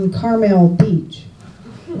on Carmel Beach,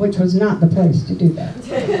 which was not the place to do that.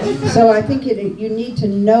 So I think you need to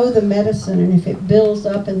know the medicine, and if it builds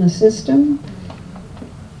up in the system.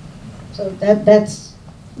 So that's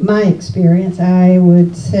my experience. I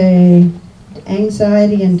would say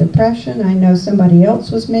anxiety and depression. I know somebody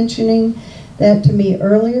else was mentioning that to me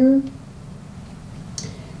earlier.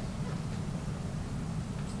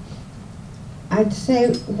 I'd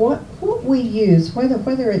say what we use,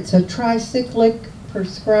 whether it's a tricyclic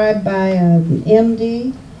prescribed by an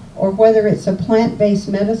MD or whether it's a plant-based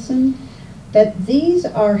medicine, that these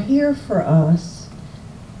are here for us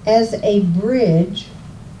as a bridge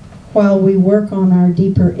while we work on our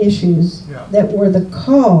deeper issues that were the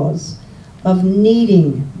cause of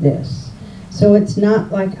needing this. So it's not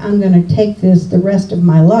like I'm going to take this the rest of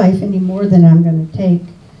my life any more than I'm going to take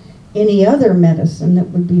any other medicine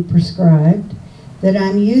that would be prescribed, that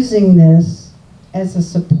I'm using this as a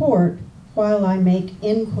support while I make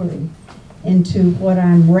inquiry into what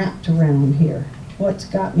I'm wrapped around here, what's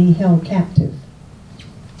got me held captive.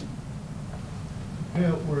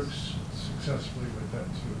 Peyote works successfully with that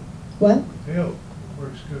too. What? Peyote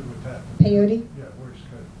works good with that. Peyote? Yeah, it works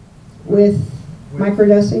good. With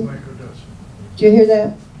microdosing? Microdosing. Did you hear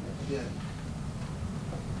that? Yeah.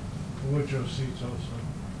 Woodrow seeds also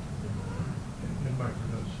in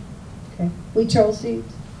microdose. Okay. Wheat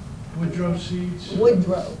seeds? Woodrow seeds.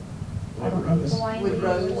 Woodrow. I don't know this.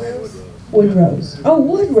 Woodrose. Woodrose. Oh,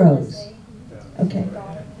 Woodrose. Okay.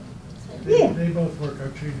 Yeah. They both work.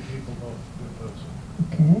 I've treated people both with those.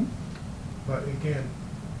 Okay. But again,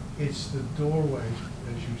 it's the doorway,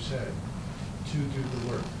 as you said, to do the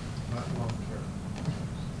work, not long term.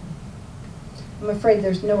 I'm afraid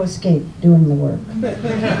there's no escape doing the work.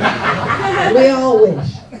 We all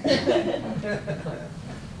wish.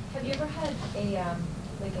 Have you ever had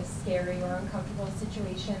like a scary or uncomfortable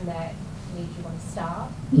situation that made you want to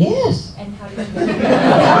stop? Yes. And how did you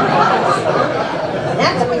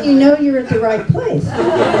That's when you know you're at the right place.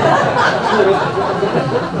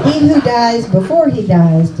 He who dies before he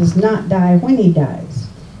dies does not die when he dies.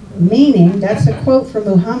 Meaning, that's a quote from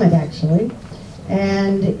Muhammad actually,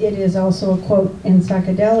 and it is also a quote in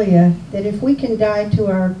Psychedelia, that if we can die to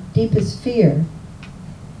our deepest fear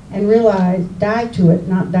and realize, die to it,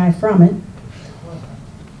 not die from it,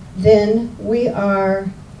 then we are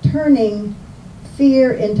turning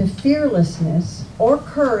fear into fearlessness or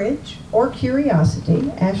courage or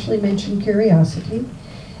curiosity. Ashley mentioned curiosity.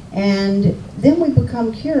 And then we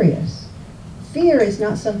become curious. Fear is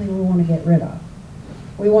not something we want to get rid of.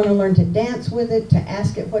 We want to learn to dance with it, to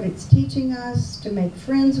ask it what it's teaching us, to make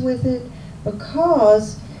friends with it,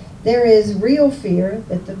 because there is real fear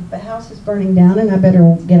that the house is burning down and I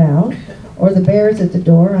better get out, or the bear's at the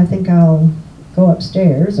door, I think I'll go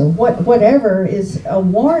upstairs, or whatever is a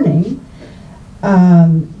warning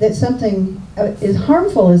that something is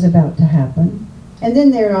harmful is about to happen. And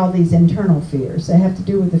then there are all these internal fears that have to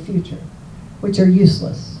do with the future, which are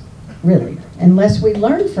useless, really. Unless we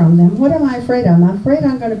learn from them. What am I afraid of? I'm afraid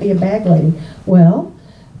I'm going to be a bag lady. Well,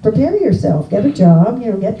 prepare yourself. Get a job,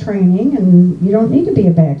 get training, and you don't need to be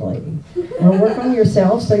a bag lady. Or work on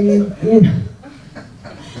yourself so you know.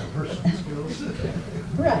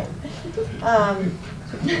 Right.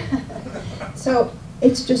 So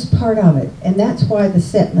it's just part of it. And that's why the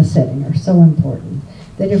set and the setting are so important.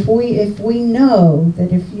 That if we know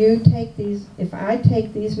that if I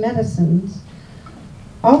take these medicines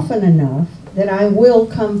often enough, that I will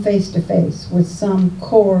come face to face with some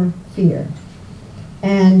core fear.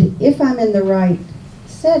 And if I'm in the right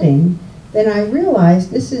setting, then I realize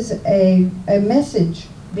this is a message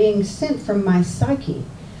being sent from my psyche,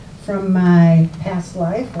 from my past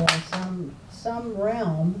life or some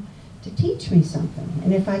realm to teach me something.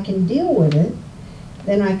 And if I can deal with it,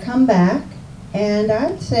 then I come back. And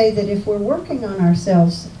I'd say that if we're working on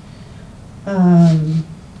ourselves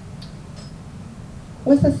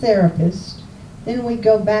with a therapist, then we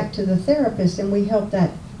go back to the therapist and we help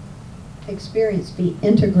that experience be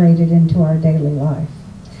integrated into our daily life.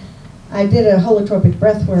 I did a holotropic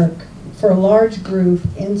breathwork for a large group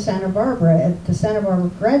in Santa Barbara at the Santa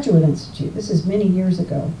Barbara Graduate Institute. This is many years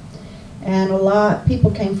ago. And a lot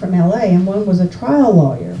people came from LA, and one was a trial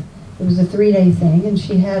lawyer. It was a 3-day thing, and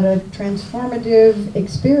she had a transformative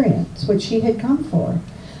experience, which she had come for,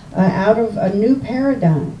 out of a new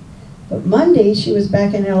paradigm. But Monday, she was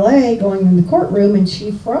back in LA going in the courtroom, and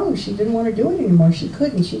she froze. She didn't want to do it anymore. She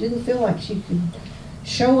couldn't. She didn't feel like she could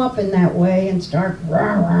show up in that way and start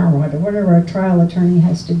rah, rah, whatever a trial attorney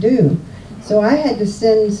has to do. So I had to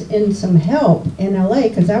send in some help in LA,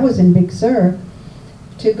 because I was in Big Sur,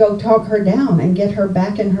 to go talk her down and get her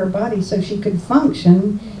back in her body so she could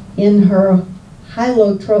function in her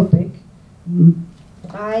holotropic,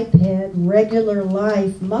 biped, regular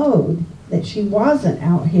life mode, that she wasn't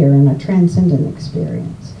out here in a transcendent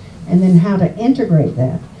experience. And then how to integrate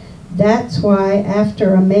that. That's why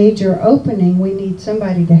after a major opening, we need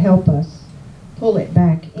somebody to help us pull it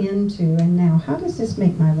back into, and now, how does this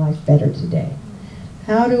make my life better today?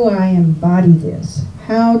 How do I embody this?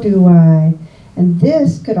 How do I, and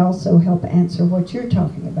this could also help answer what you're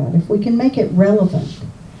talking about. If we can make it relevant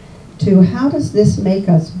to how does this make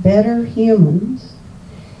us better humans,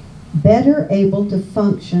 better able to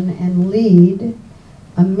function and lead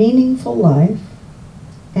a meaningful life,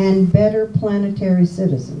 and better planetary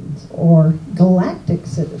citizens or galactic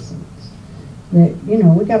citizens. That,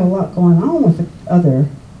 we got a lot going on with the other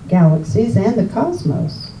galaxies and the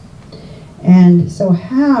cosmos. And so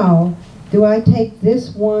how do I take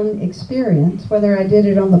this one experience, whether I did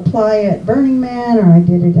it on the playa at Burning Man or I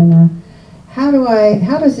did it in a, how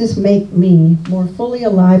does this make me more fully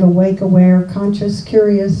alive, awake, aware, conscious,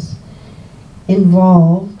 curious,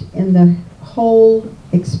 involved in the whole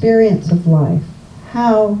experience of life?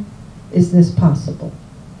 How is this possible?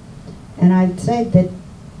 And I'd say that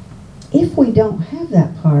if we don't have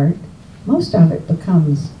that part, most of it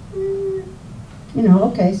becomes,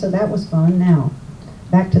 okay, so that was fun, now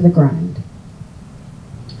back to the grind.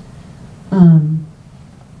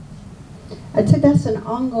 I'd say that's an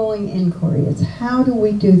ongoing inquiry. It's how do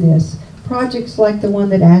we do this? Projects like the one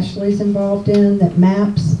that Ashley's involved in, that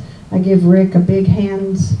maps, I give Rick a big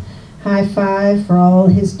hands high five for all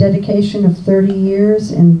his dedication of 30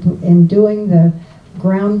 years in doing the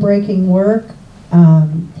groundbreaking work.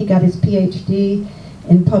 He got his PhD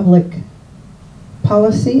in public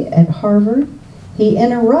policy at Harvard. He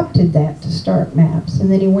interrupted that to start MAPS,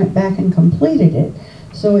 and then he went back and completed it.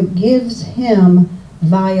 So it gives him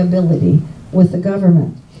viability with the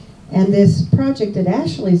government. And this project that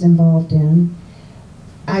Ashley's involved in,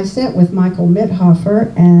 I sat with Michael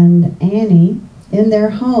Mithofer and Annie in their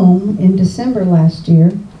home in December last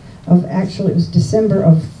year, it was December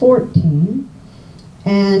of 14,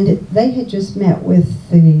 and they had just met with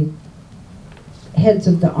the heads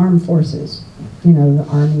of the armed forces, the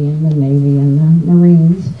Army and the Navy and the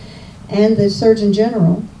Marines, and the Surgeon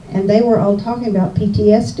General, and they were all talking about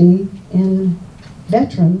PTSD in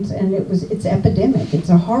veterans, and it's epidemic. It's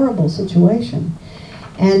a horrible situation.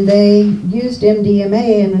 And they used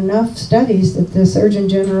MDMA in enough studies that the Surgeon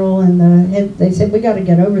General and the head, they said, we got to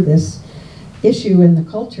get over this issue in the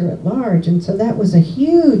culture at large. And so that was a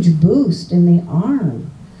huge boost in the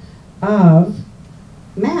arm of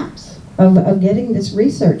MAPS, of getting this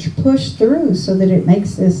research pushed through so that it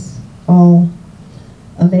makes this all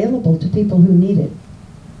available to people who need it.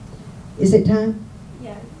 Is it time?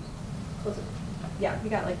 Yeah. Close it. Yeah, we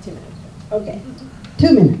got like 2 minutes. Okay.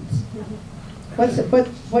 2 minutes.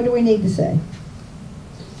 What do we need to say?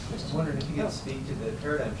 I was wondering if you could speak to the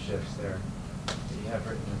paradigm shifts there that you have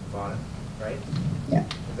written at the bottom, right? Yeah.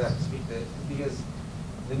 Does that speak to, because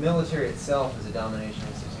the military itself is a domination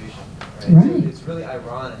institution, right? So it's really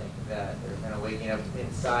ironic that they're kind of waking up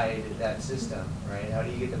inside that system, right? How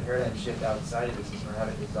do you get the paradigm shift outside of the system or have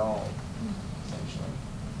it dissolve, essentially?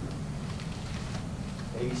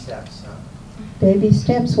 Baby steps, huh? Baby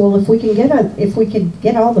steps. Well, if we could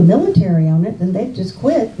get all the military on it, then they'd just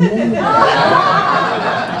quit. And then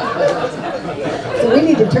so we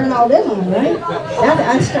need to turn all them on, right?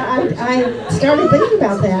 I started thinking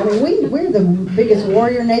about that. I mean, we're the biggest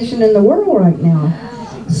warrior nation in the world right now.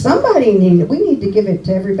 Somebody needs it. We need to give it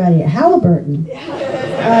to everybody at Halliburton.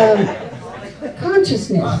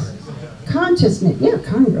 Consciousness. Yeah,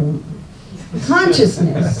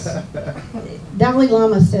 consciousness. Dalai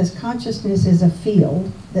Lama says consciousness is a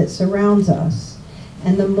field that surrounds us,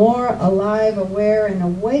 and the more alive, aware, and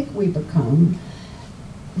awake we become,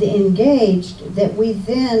 the engaged, that we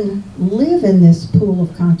then live in this pool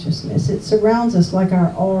of consciousness. It surrounds us like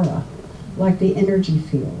our aura, like the energy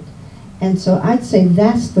field. And so I'd say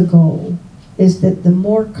that's the goal, is that the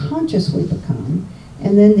more conscious we become,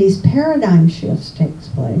 and then these paradigm shifts takes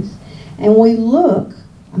place, and we look.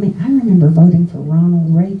 I mean, I remember voting for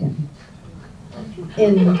Ronald Reagan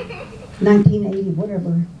in 1980,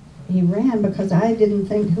 whatever he ran, because I didn't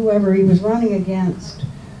think whoever he was running against,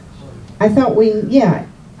 I thought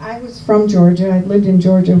I was from Georgia. I'd lived in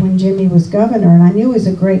Georgia when Jimmy was governor, and I knew he was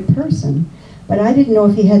a great person, but I didn't know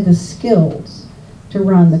if he had the skills to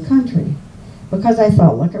run the country, because I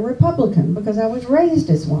felt like a Republican, because I was raised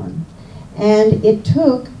as one. And it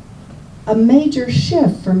took a major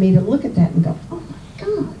shift for me to look at that and go, oh my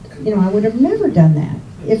God, you know, I would have never done that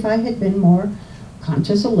if I had been more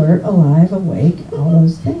conscious, alert, alive, awake, all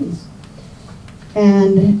those things.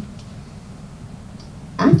 And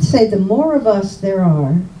I'd say the more of us there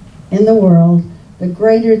are in the world, the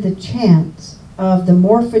greater the chance of the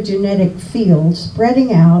morphogenetic field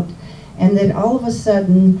spreading out, and then all of a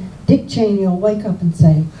sudden Dick Cheney will wake up and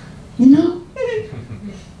say, you know,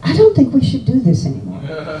 I don't think we should do this anymore.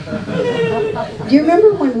 Do you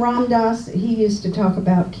remember when Ram Dass, he used to talk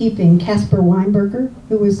about keeping Caspar Weinberger,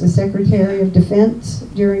 who was the Secretary of Defense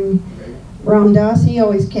during Ram Dass? He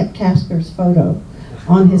always kept Caspar's photo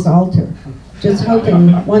on his altar, just hoping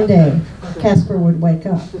one day Caspar would wake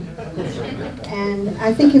up. And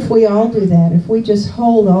I think if we all do that, if we just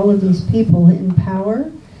hold all of these people in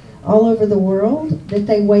power all over the world, that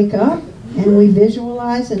they wake up and we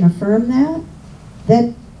visualize and affirm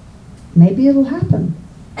that maybe it'll happen.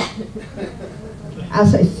 I'll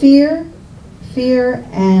say fear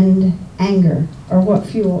and anger are what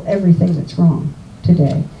fuel everything that's wrong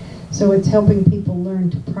today. So it's helping people learn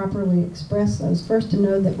to properly express those. First to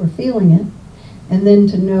know that we're feeling it, and then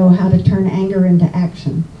to know how to turn anger into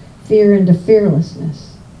action, fear into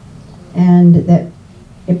fearlessness, and that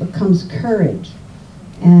it becomes courage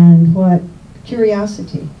and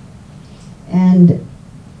curiosity. And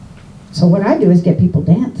so what I do is get people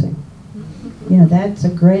dancing. You know, that's a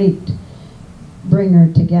great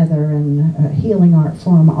bringer together and a healing art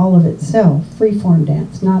form all of itself. Free-form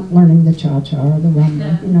dance, not learning the cha-cha or the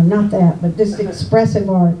rumba, you know, not that, but this expressive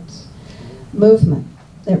arts movement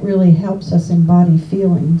that really helps us embody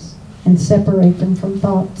feelings and separate them from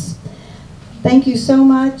thoughts. Thank you so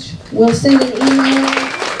much. We'll send an email.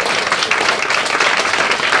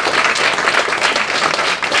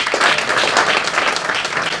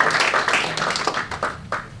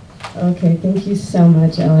 Okay, thank you so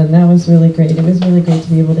much, Ellen. That was really great. It was really great to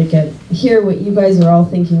be able to hear what you guys are all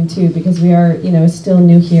thinking too, because we are, you know, still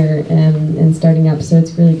new here and starting up. So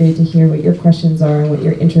it's really great to hear what your questions are and what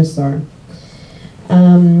your interests are.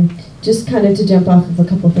 Just kind of to jump off of a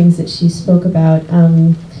couple of things that she spoke about.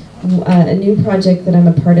 A new project that I'm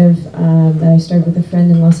a part of that I started with a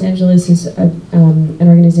friend in Los Angeles is an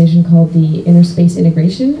organization called the Inner Space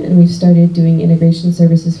Integration, and we've started doing integration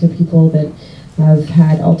services for people that have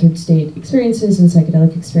had altered state experiences and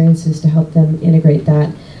psychedelic experiences to help them integrate that.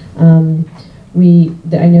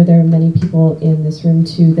 I know there are many people in this room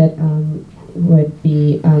too that would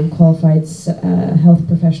be qualified health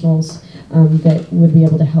professionals that would be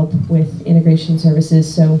able to help with integration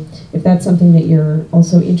services. So if that's something that you're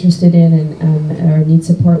also interested in and or need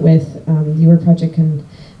support with, your project can,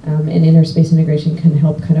 and inner space integration can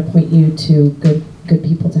help kind of point you to good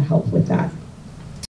people to help with that.